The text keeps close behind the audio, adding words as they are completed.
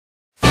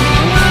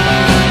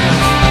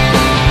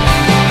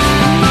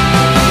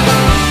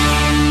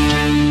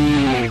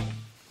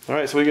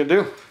deadites. What are you going to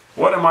do?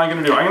 What am I going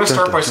to do? I'm going to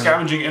start by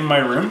scavenging in my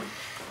room.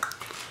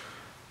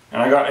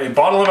 And I got a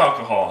bottle of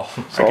alcohol.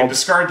 I can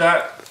discard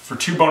that for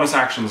 2 bonus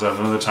actions at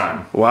another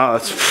time. Wow,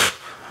 that's...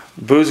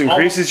 Booze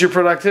increases your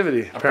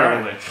productivity,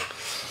 apparently.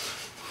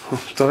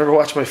 Don't ever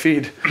watch my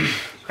feed.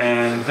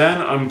 And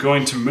then I'm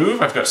going to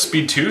move. I've got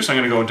speed 2, so I'm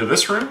going to go into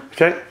this room.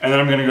 Okay. And then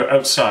I'm going to go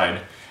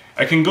outside.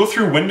 I can go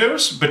through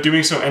windows, but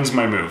doing so ends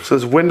my move. So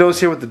there's windows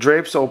here with the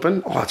drapes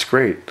open. Oh, that's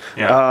great.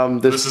 Yeah.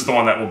 This is the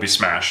one that will be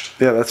smashed.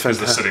 Yeah, that's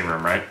fantastic. It's the sitting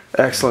room, right?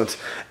 Excellent.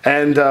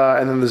 And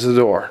then there's a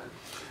door.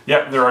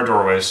 Yeah, there are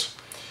doorways.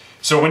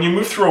 So when you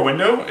move through a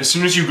window, as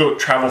soon as you go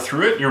travel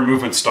through it, your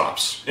movement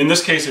stops. In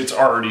this case, it's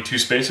already 2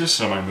 spaces,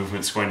 so my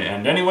movement's going to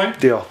end anyway.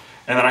 Deal.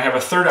 And then I have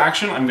a third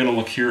action. I'm going to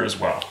look here as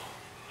well.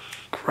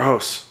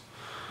 Gross.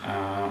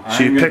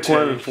 So you pick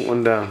one and put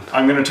one down.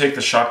 I'm going to take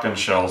the shotgun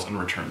shells and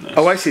return this.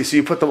 Oh, I see. So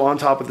you put them on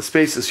top of the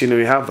spaces so you know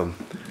you have them.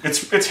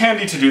 It's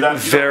handy to do that.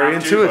 Very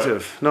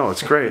intuitive. No,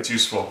 it's great. It's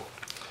useful.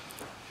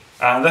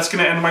 That's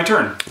going to end my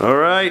turn. All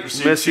right,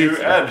 Missy.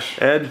 Ed.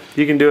 Ed,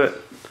 you can do it.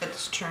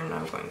 It's turn.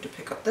 I'm going to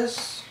pick up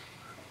this.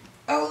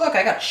 Oh, look,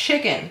 I got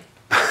chicken.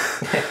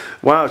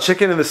 Wow,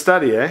 chicken in the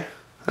study, eh?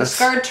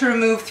 Discard to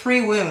remove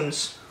 3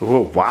 wounds.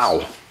 Oh,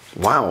 wow.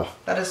 Wow.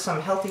 That is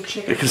some healthy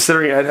chicken.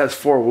 Considering Ed has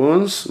 4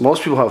 wounds,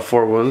 most people have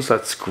 4 wounds.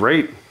 That's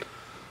great.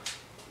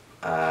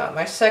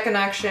 My second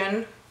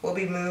action will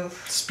be move.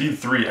 Speed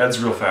 3, Ed's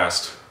real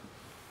fast.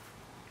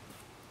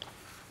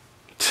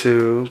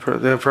 2.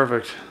 Yeah,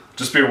 perfect.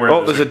 Just be aware.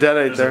 Oh, there's a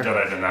deadite there.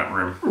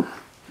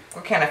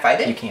 Or can I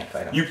fight it? You can't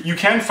fight him. You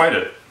can fight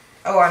it.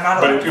 Oh, I'm not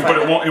allowed to fight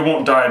it. But it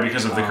won't die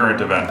because of the current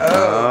event.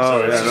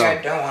 Oh, so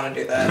I don't want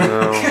to do that.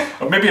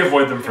 No. Maybe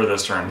avoid them for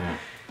this turn.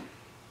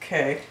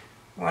 Okay.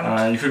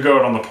 You could go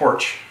out on the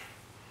porch.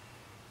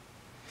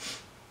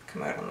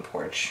 Come out on the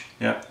porch.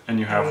 Yeah, and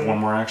you have 1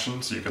 more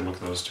action, so you can look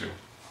at those 2.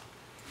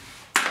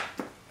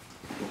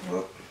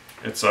 Whoop.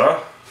 It's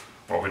well,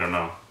 we don't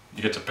know.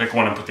 You get to pick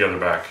one and put the other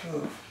back.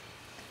 Ooh.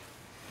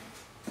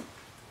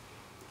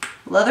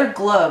 Leather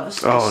gloves.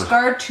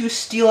 Discard to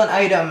steal an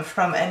item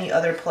from any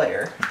other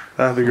player.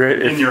 That'd be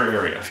great. In your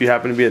area. If you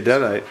happen to be a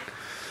deadite.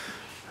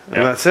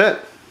 And that's it.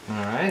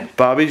 Alright.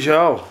 Bobby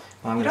Joe.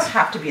 Well, You don't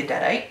have to be a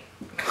deadite.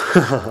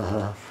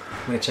 I'm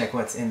going to check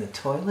what's in the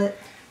toilet.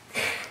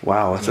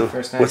 Wow, what's in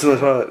the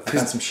toilet? I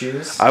got some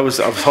shoes. I was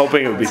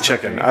hoping it would be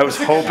chicken. I was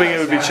hoping it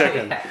would be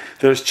chicken.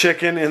 There's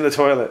chicken in the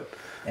toilet.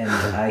 And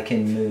I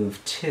can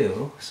move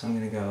 2, so I'm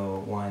going to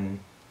go 1,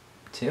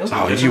 2.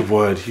 Oh, you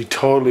would. You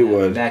totally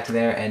would. Back to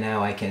there, and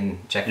now I can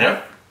check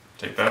Yep.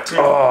 Take that too.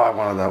 Oh, I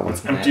wanted that one.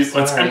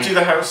 Let's empty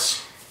the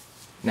house.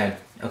 No,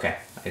 okay.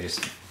 I just...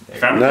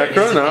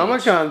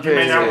 Necronomicon page. You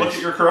may now look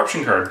at your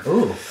corruption card.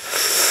 Ooh.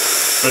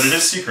 But it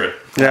is secret.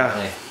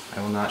 Yeah.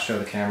 I will not show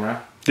the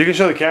camera. You can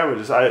show the camera.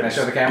 Can I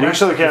show the camera? You can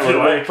show the camera.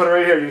 Like. Put it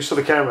right here. You can show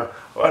the camera.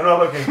 Oh, I'm not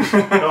looking.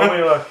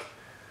 Nobody look.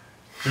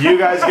 You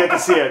guys get to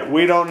see it.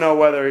 We don't know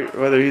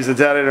whether he's a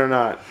deadite or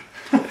not.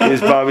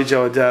 Is Bobby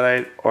Joe a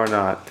deadite or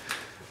not?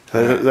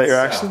 Is that your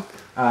action?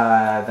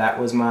 That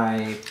was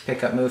my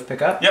pick-up.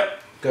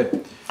 Yep. Good.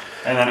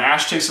 And then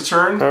Ash takes a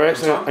turn. All right,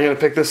 so I'm going to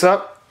pick this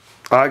up.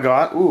 I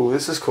got,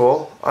 this is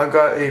cool. I've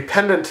got a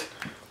pendant,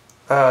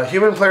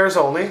 human players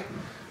only.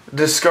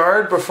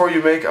 Discard before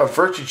you make a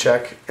virtue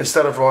check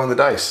instead of rolling the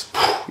dice.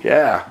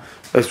 Yeah.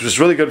 This was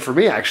really good for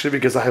me, actually,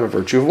 because I have a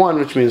virtue of 1,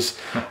 which means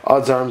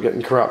odds are I'm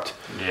getting corrupt.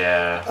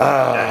 Yeah.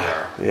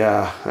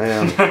 Yeah, I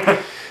am.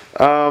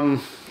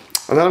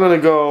 And then I'm going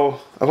to go...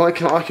 I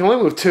can only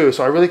move 2,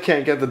 so I really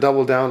can't get the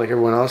double down like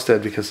everyone else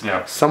did, because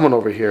someone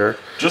over here...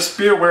 Just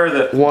be aware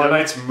that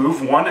deadites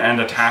move 1 and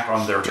attack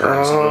on their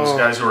turn, so those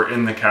guys who are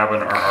in the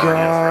cabin are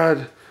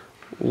already God.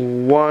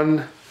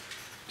 1,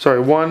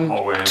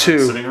 hallway 2.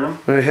 Sitting room?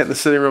 I'm going to hit the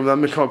sitting room, then I'm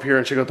going to come up here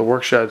and check out the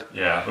work shed.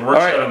 Yeah, the work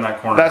shed in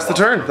that corner. That's the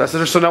turn. That's the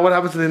turn. So now what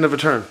happens at the end of a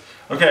turn?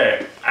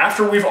 Okay,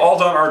 after we've all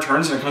done our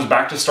turns and it comes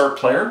back to start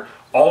player,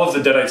 all of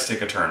the deadites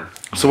take a turn.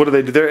 So what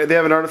do? They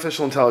have an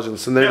artificial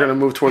intelligence, and they're going to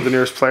move toward the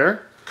nearest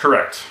player?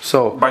 Correct.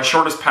 So by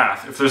shortest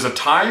path. If there's a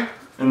tie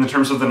in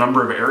terms of the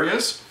number of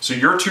areas, so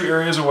you're 2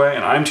 areas away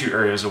and I'm 2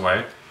 areas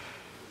away,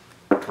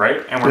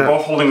 right? And we're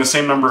both holding the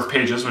same number of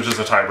pages, which is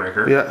a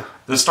tiebreaker. Yeah.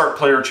 The start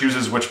player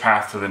chooses which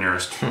path to the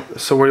nearest.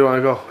 So where do you want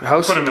to go?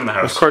 House? Put him in the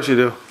house. Of course you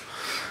do.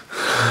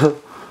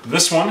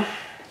 This one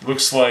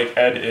looks like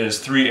Ed is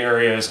 3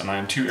 areas and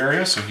I'm 2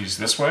 areas, so he's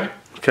this way.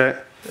 Okay.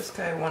 This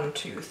guy 1,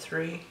 2,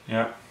 3.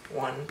 Yeah.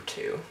 1,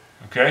 2.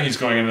 Okay, he's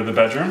going into the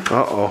bedroom.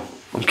 Uh-oh.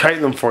 I'm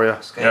kiting them for you.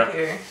 This guy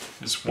here.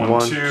 It's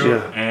 1, 2,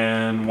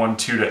 and 1,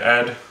 2 to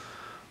Ed.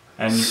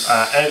 And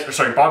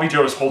Bobby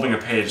Joe is holding a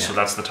page, so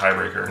that's the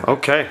tiebreaker.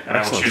 Okay, and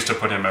I will choose to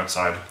put him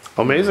outside.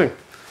 Amazing.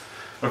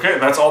 Okay,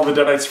 that's all the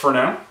deadites for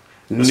now.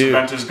 This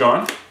event is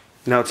gone.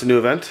 Now it's a new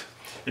event.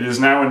 It is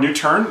now a new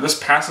turn. This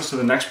passes to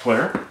the next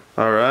player.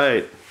 All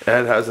right.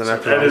 Ed has an so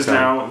Ed is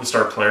now the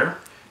start player.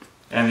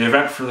 And the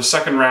event for the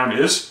second round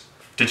is,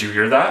 did you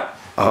hear that?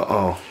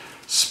 Uh-oh.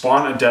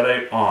 Spawn a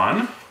deadite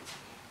on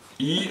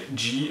E,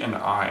 G, and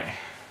I.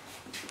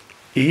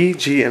 E,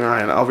 G, and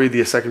I, and I'll read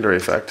the secondary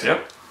effect.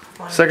 Yep.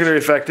 Secondary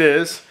effect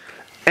is,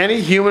 Any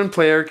human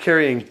player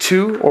carrying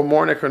 2 or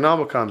more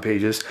Necronomicon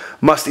pages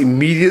must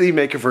immediately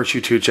make a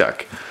Virtue 2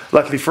 check.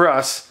 Luckily for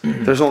us,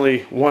 there's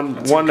only one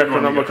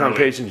Necronomicon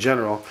page in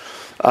general.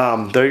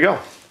 There you go.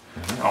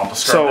 I'll discard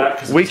So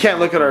that we can't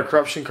look at our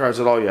corruption cards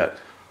at all yet.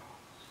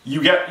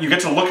 You get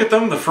to look at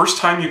them the first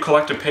time you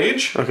collect a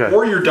page, Okay.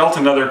 or you're dealt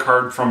another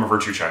card from a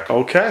virtue check.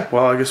 Okay,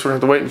 well, I guess we're going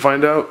to have to wait and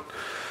find out.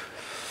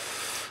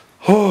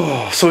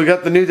 Oh, so we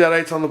got the new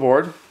deadites on the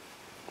board,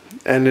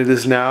 and it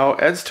is now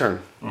Ed's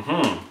turn.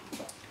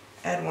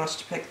 Ed wants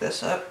to pick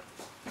this up.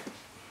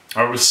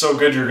 Oh, it was so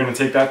good you're going to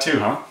take that too,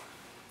 huh?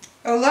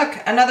 Oh look,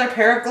 another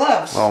pair of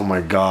gloves. Oh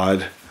my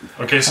god.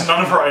 Okay, so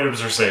none of our items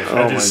are safe. Oh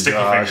Ed my is sticky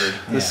gosh. fingered.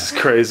 This is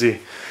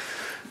crazy.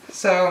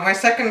 So my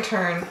second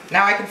turn,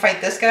 now I can fight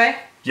this guy?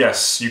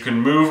 Yes, you can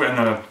move and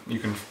then you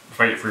can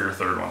fight for your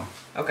third one.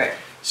 Okay.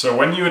 So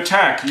when you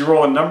attack, you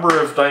roll a number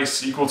of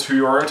dice equal to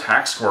your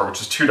attack score,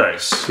 which is 2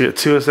 dice. You get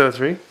 2 instead of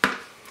 3? It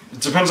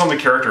depends on the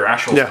character.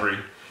 Ash rolls Yeah. 3.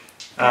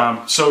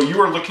 So you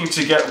are looking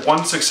to get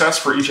 1 success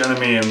for each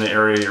enemy in the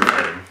area you're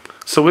fighting.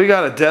 So we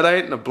got a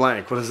deadite and a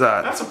blank. What is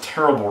that? That's a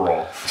terrible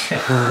roll.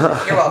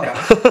 You're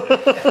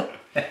welcome.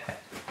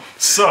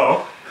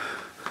 So,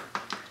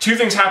 2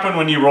 things happen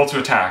when you roll to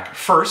attack.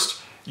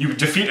 First, you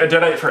defeat a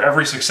deadite for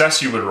every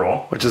success you would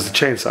roll. Which is the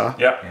chainsaw.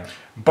 Yep. Yeah.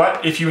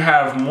 But if you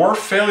have more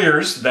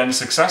failures than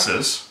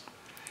successes,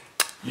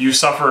 you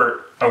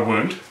suffer a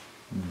wound.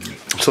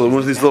 So the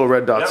ones these little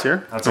red dots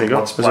Yep. here. That's There a you go.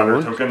 blood There's a splatter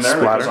wound. token there that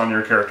Splatter. goes on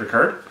your character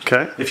card.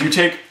 Okay. If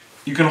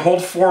you can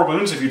hold 4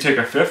 wounds. If you take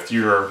a 5th,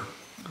 you're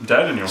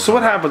dead and you'll So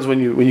what happens when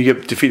you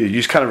get defeated? You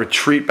just kind of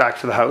retreat back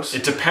to the house?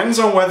 It depends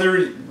on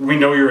whether we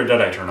know you're a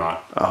deadite or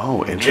not.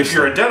 Oh, interesting. If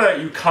you're a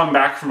deadite, you come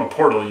back from a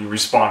portal, you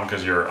respawn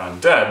because you're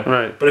undead.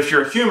 Right. But if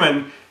you're a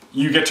human,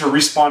 you get to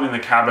respawn in the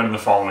cabin the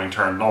following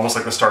turn, almost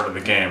like the start of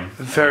the game.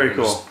 Very You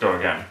can cool. just go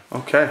again.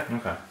 Okay.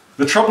 Okay.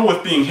 The trouble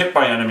with being hit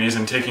by enemies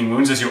and taking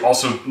wounds is you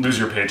also lose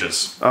your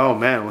pages. Oh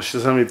man, well she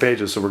doesn't have any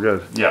pages, so we're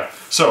good. Yeah.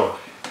 So,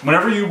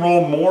 whenever you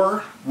roll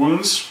more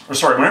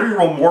whenever you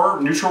roll more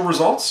neutral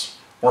results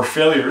or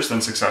failures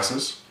than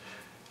successes,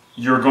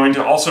 you're going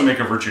to also make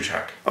a virtue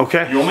check.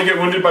 Okay. You only get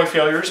wounded by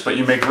failures, but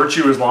you make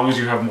virtue as long as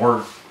you have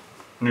more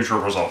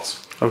neutral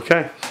results.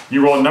 Okay.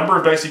 You roll a number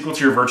of dice equal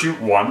to your virtue.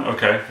 1.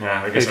 Okay.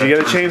 Yeah. I guess If you get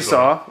a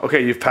chainsaw,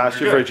 okay, you've passed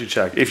You're your good. virtue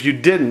check. If you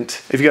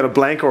didn't, if you got a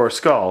blank or a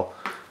skull,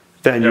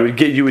 then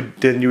you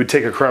would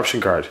take a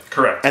corruption card.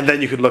 Correct. And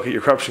then you could look at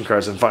your corruption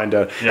cards and find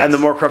out. Yes. And the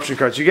more corruption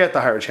cards you get,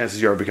 the higher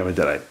chances you are becoming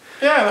deadite.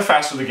 Yeah, and the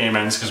faster the game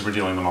ends because we're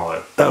dealing them all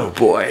out. Oh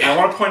boy. And I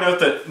want to point out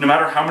that no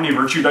matter how many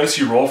virtue dice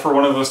you roll for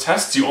one of those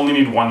tests, you only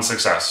need 1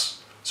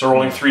 success. So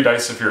rolling 3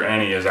 dice if you're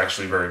Annie is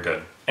actually very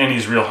good.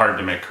 Annie's real hard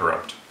to make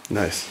corrupt.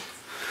 Nice.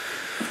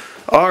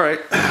 All right.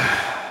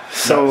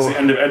 So So the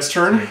end of Ed's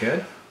turn. Very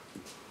good.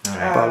 All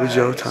right. Bobby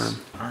Joe time.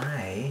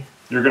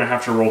 You're going to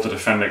have to roll to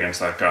defend against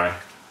that guy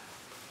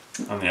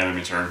on the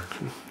enemy turn.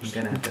 I'm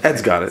gonna have to Ed's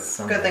think got of it.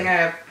 something. Good thing I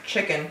have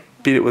chicken.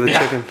 Beat it with a Yeah.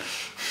 chicken.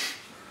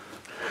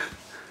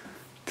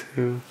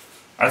 2.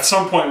 At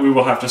some point, we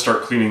will have to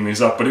start cleaning these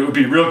up, but it would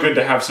be real good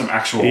to have some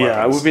actual Yeah, it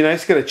weapons. would be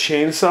nice to get a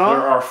chainsaw.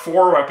 There are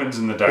 4 weapons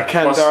in the deck.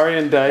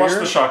 Kandarian plus dagger.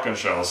 the shotgun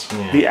shells.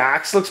 The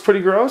axe looks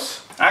pretty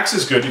gross. Axe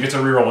is good. You get to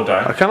reroll a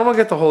I die. kind of want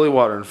to get the holy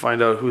water and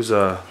find out who's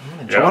I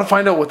Yeah. want to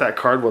find out what that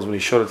card was when he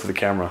showed it to the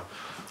camera.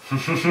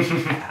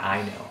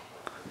 I know.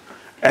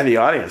 And the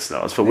audience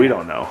knows, but we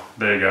don't know.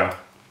 There you go.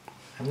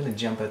 I'm gonna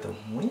jump out the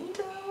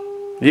window.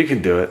 You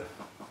can do it.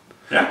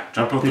 Yeah,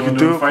 jump out the You can window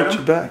do and it. fight Put your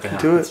him. back. Okay,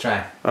 Do let's it.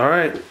 try. All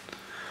right.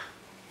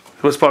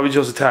 What's Bobby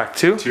Joe's attack?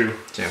 2? 2.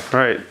 2. All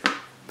right.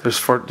 There's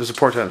a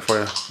portent for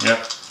you.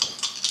 Yep.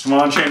 Come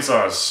on,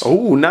 chainsaws.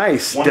 Oh,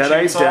 nice. 1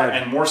 Deadites chainsaw dead.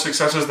 and more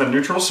successes than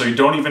neutral, so you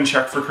don't even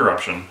check for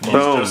corruption. He's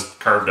Boom. just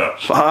carved up.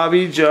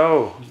 Bobby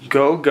Joe.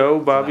 Go,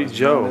 Bobby That was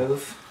Joe. one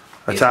move.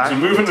 Attack. So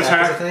move and Attack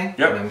attack. is a thing.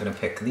 Yep. And I'm gonna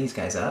pick these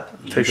guys up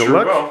You Take a sure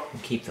look. will.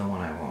 and keep the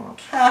one I want.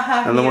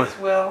 Haha, And the he one- as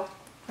well.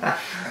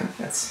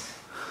 That's.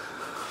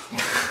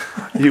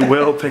 You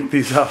will pick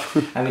these up.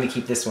 I'm gonna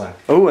keep this one.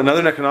 Oh,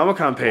 another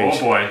Necronomicon Oh page.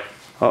 boy.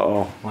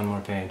 Uh-oh. One more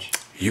page.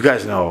 You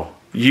guys know.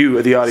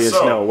 You, the audience,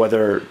 So, know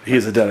whether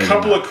he's a deadite A or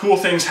couple not. of cool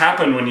things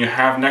happen when you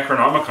have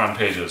Necronomicon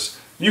pages.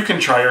 You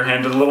can try your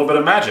hand at a little bit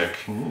of magic.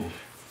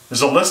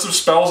 There's a list of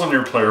spells on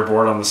your player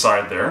board on the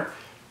side there,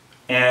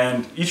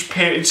 and each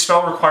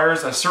spell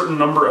requires a certain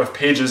number of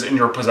pages in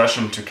your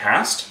possession to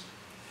cast.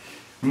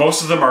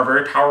 Most of them are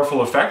very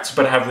powerful effects,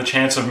 but have the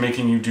chance of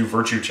making you do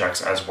virtue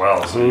checks as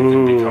well, so you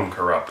can become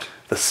corrupt.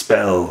 The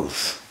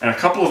spells. And a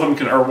couple of them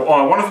can, or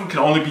one of them can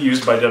only be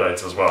used by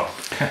deadites as well.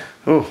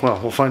 Oh, well,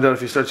 we'll find out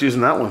if he starts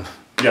using that one.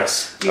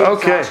 Yes. Do you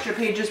Okay. exhaust your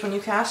pages when you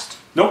cast?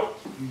 Nope.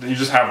 You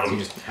just have them. You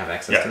just have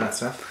access Yeah. to that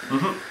stuff.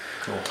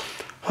 Cool.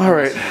 All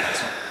right.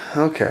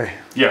 Okay.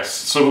 Yes.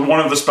 So one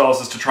of the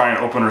spells is to try and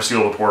open or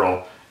seal the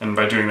portal. And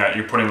by doing that,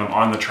 you're putting them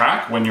on the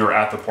track when you're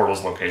at the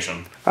portal's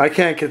location. I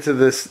can't get to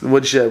this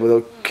woodshed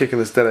without kicking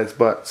this deadite's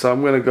butt, so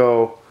I'm going to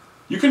go...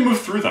 You can move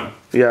through them.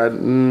 Yeah,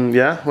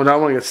 yeah? Well, I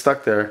don't want to get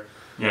stuck there.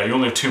 Yeah, you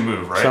only have 2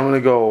 move, right? So I'm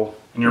going to go...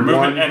 And your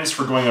movement one- ends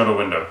for going out a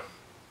window.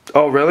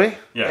 Oh, really?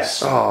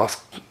 Yes. Oh,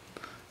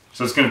 So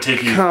So it's going to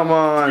take you Come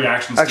on. 3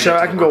 actions to Actually, get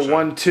to I the can go workshop.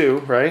 1, 2,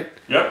 right?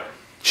 Yep.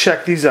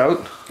 Check these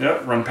out.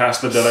 Yep. Run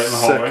past the deadite in the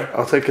hallway. Sick.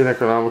 I'll take a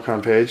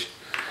Necronomicon page.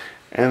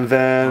 And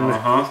then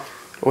Uh-huh.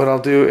 what I'll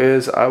do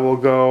is I will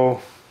go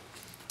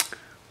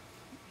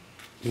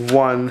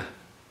 1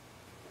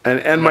 and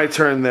end my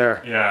turn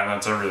there. Yeah,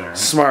 that's everything, right?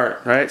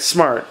 Smart, right?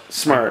 Smart.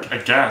 I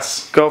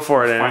guess. Go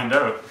for it, Andy. Find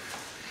out.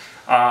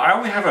 I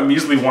only have a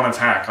measly 1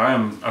 attack. I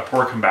am a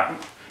poor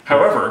combatant.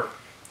 However,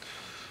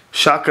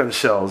 Shotgun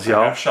shells, I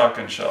y'all. have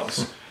shotgun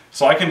shells.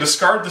 So I can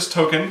discard this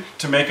token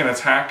to make an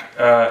attack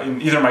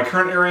in either my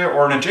current area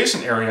or an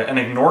adjacent area and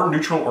ignore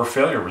neutral or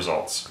failure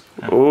results.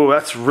 Ooh,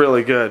 that's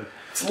really good.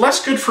 It's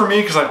less good for me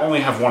because I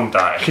only have 1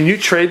 die. Can you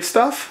trade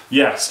stuff?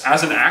 Yes,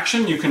 as an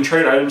action, you can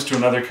trade items to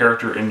another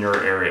character in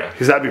your area.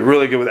 Because that'd be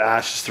really good with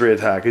Ash's 3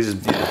 attack. He's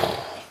just...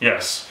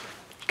 Yes.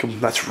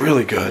 That's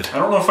really good. I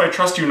don't know if I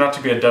trust you not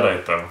to be a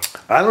deadite, though.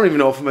 I don't even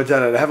know if I'm a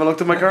deadite. I haven't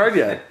looked at my card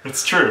yet.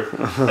 It's true.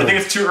 I think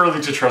it's too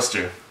early to trust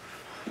you.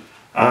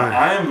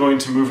 I am going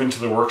to move into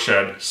the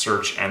workshed,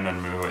 search, and then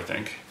move, I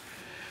think.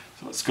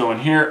 So let's go in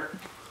here,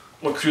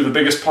 look through the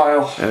biggest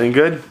pile. Anything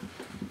good?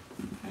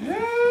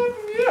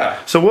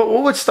 Yeah. So what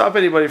would stop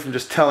anybody from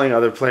just telling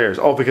other players?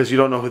 Oh, because you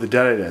don't know who the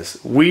deadite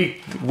is.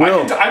 We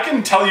will. I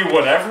can tell you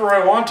whatever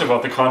I want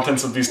about the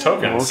contents of these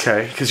tokens.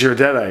 Okay, because you're a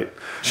deadite.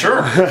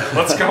 Sure.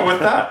 Let's go with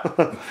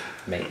that.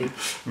 Maybe.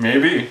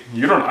 Maybe.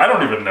 I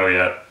don't even know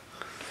yet.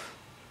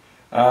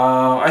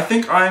 I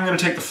think I'm going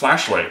to take the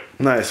flashlight.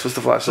 Nice. What's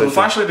the flashlight? So the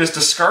flashlight is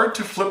discard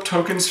to flip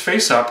tokens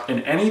face up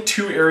in any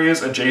 2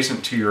 areas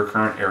adjacent to your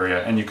current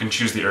area, and you can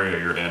choose the area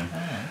you're in.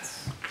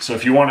 So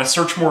if you want to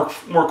search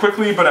more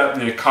quickly, but at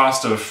the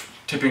cost of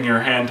tipping your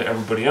hand to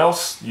everybody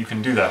else, you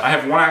can do that. I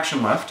have 1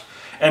 action left,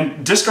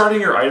 and discarding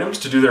your items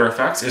to do their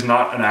effects is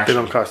not an action.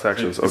 They don't cost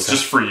actions. It's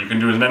just free. You can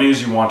do as many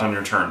as you want on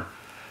your turn.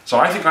 So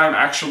I think I'm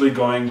actually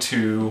going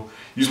to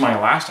use my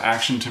last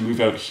action to move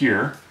out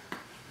here.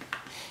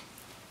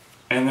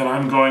 And then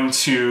I'm going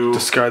to...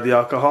 Discard the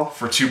alcohol?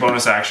 For 2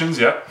 bonus actions,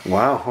 yep.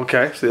 Wow,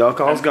 okay. So the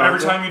alcohol's And gone. every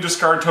time you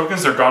discard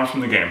tokens, they're gone from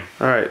the game.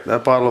 Alright,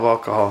 that bottle of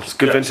alcohol. It's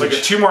good So I vintage.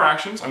 get 2 more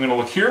actions. I'm going to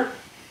look here.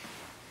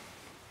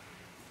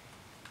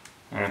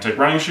 I'm going to take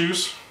running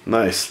shoes.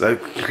 Nice. That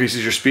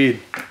increases your speed.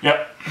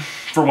 Yep.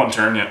 For 1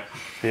 turn, yep.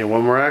 Yeah,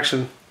 1 more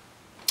action.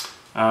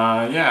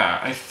 Yeah,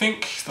 I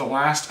think the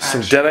last Some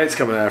action... deadites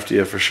coming after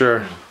you for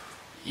sure.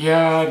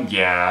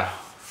 Yeah.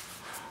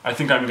 I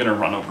think I'm going to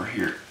run over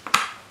here.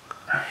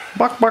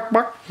 Buck, buck,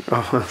 buck.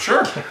 Oh.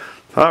 Sure.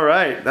 All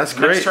right, that's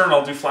great. Next turn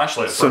I'll do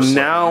flashlight So first.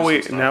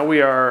 now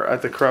we are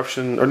at the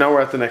corruption, or now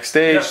we're at the next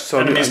stage. Yep. So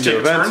Enemies the take a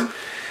event. turn.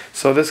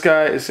 So this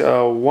guy is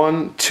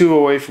 1, 2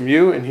 away from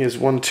you, and he is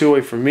 1, 2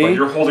 away from me. But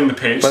you're holding the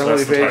page, But so I'm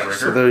that's the holding the page, tiebreaker.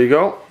 so there you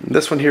go.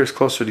 This one here is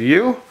closer to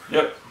you.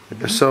 Yep.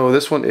 So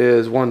this one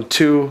is 1,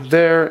 2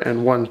 there,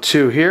 and 1,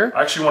 2 here.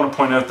 I actually want to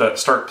point out that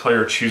start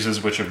player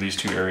chooses which of these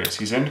 2 areas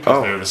he's in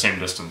because they're the same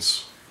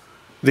distance.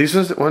 These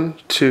ones 1,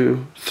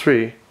 2,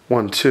 3,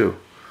 1, 2.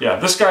 Yeah,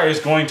 this guy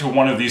is going to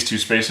one of these 2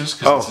 spaces.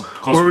 It's closer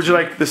where would you to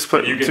like this?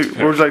 Where you get to pick.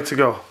 would you like to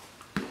go?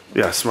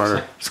 Yeah,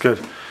 smarter. It's good.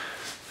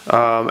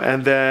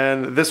 And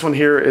then this one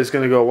here is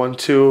going to go 1,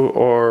 2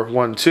 or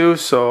 1, 2.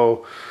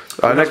 So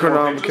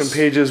Necronomicon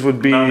pages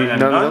would be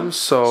none of them.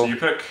 So you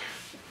pick.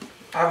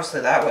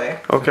 Obviously that way.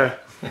 Okay.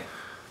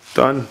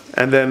 Done.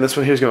 And then this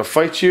one here is going to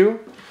fight you.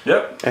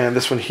 Yep. And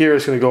this one here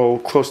is going to go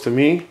close to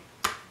me.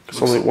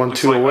 It's only 1,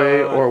 2 like,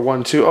 away or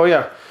 1, 2. Oh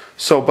yeah.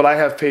 So, but I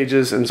have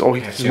pages, and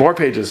there's more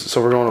pages.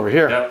 So we're going over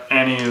here. Yep.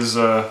 Annie is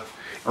or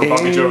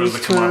Bobby Joe is the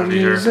commodity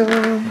here. So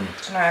now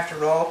I have to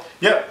roll.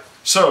 Yep.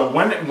 So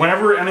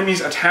whenever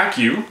enemies attack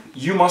you,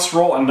 you must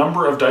roll a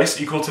number of dice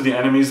equal to the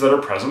enemies that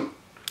are present.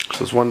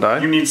 So it's 1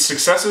 die. You need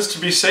successes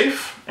to be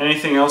safe.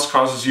 Anything else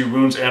causes you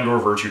wounds and/or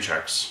virtue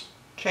checks.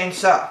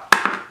 Chainsaw.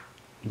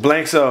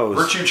 Blanks O's.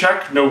 Virtue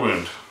check, no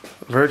wound.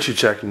 Virtue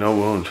check, no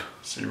wound.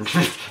 So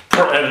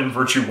poor Ed in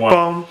virtue 1.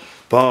 Bum,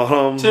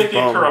 bum, Take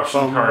bum, a corruption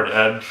bum. card,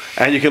 Ed.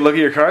 And you can look at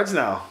your cards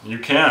now. You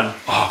can.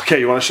 Oh, okay,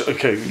 you want to show?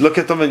 Okay, look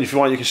at them, and if you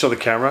want, you can show the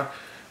camera.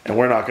 And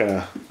we're not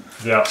gonna.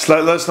 Yeah. Just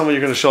let us know when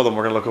you're gonna show them.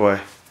 We're gonna look away.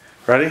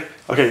 Ready?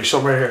 Okay, you show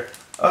them right here.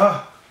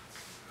 Oh,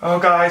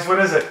 guys, what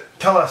is it?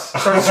 Tell us.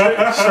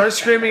 Start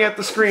screaming at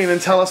the screen and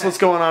tell us what's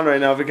going on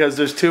right now because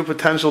there's 2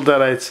 potential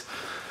deadites.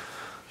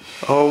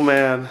 Oh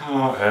man.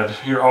 Oh, Ed,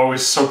 you're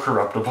always so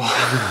corruptible.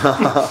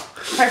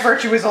 My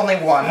virtue is only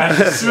 1.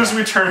 As soon as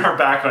we turn our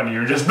back on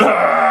you, just.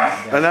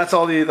 And that's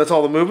all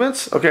the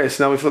movements. Okay,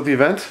 so now we flip the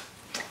event.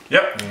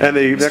 Yep. And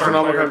the Start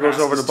player Necronomicon goes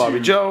over to passes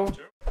Bobby Joe.